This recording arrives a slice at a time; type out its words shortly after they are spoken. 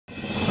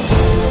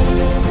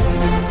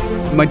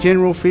My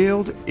general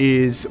field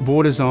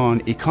borders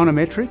on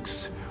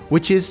econometrics,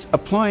 which is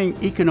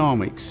applying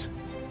economics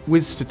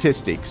with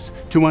statistics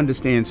to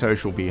understand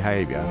social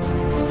behaviour.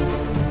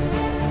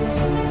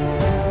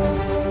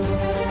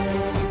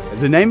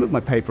 The name of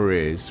my paper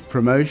is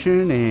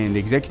Promotion and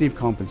Executive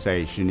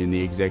Compensation in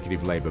the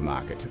Executive Labour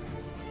Market.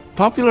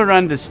 Popular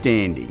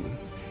understanding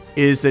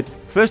is that,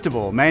 first of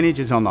all,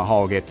 managers on the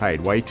whole get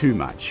paid way too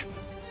much.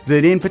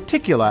 That in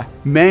particular,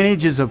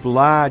 managers of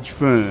large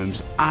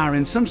firms are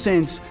in some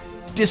sense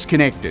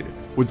disconnected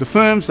with the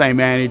firms they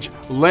manage,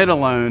 let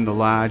alone the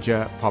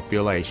larger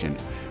population.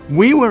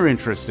 We were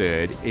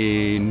interested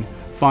in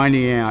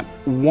finding out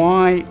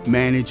why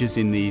managers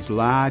in these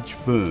large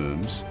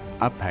firms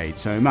are paid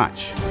so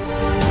much.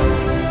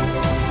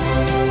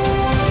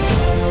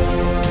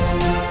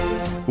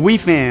 We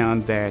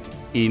found that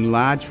in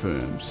large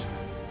firms,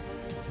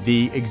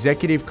 the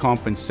executive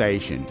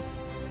compensation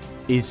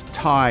is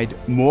tied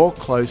more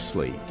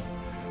closely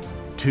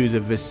to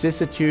the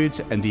vicissitudes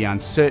and the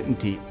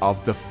uncertainty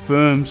of the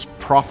firm's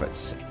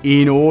profits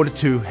in order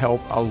to help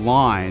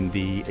align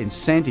the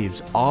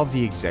incentives of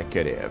the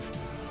executive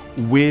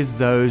with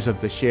those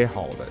of the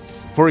shareholders.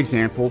 For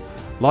example,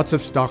 lots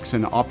of stocks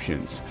and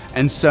options,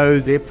 and so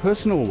their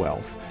personal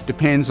wealth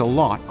depends a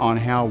lot on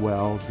how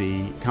well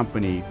the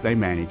company they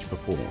manage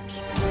performs.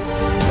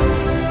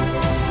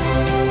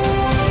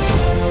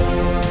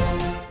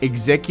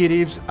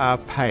 Executives are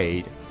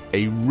paid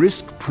a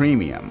risk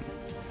premium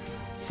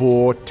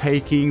for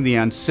taking the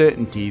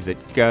uncertainty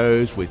that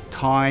goes with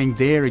tying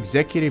their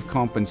executive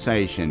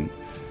compensation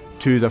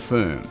to the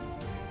firm.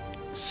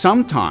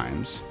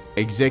 Sometimes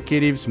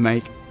executives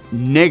make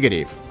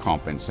negative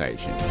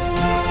compensation.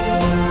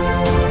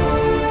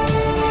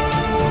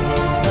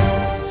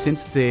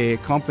 Since their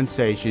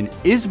compensation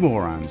is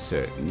more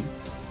uncertain,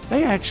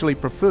 they actually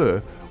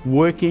prefer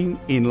working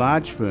in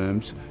large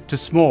firms to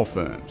small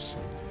firms.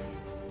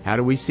 How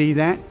do we see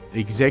that?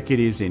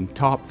 Executives in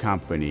top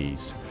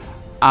companies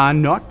are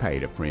not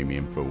paid a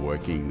premium for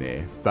working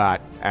there,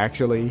 but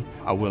actually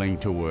are willing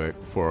to work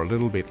for a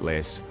little bit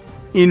less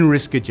in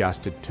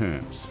risk-adjusted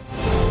terms.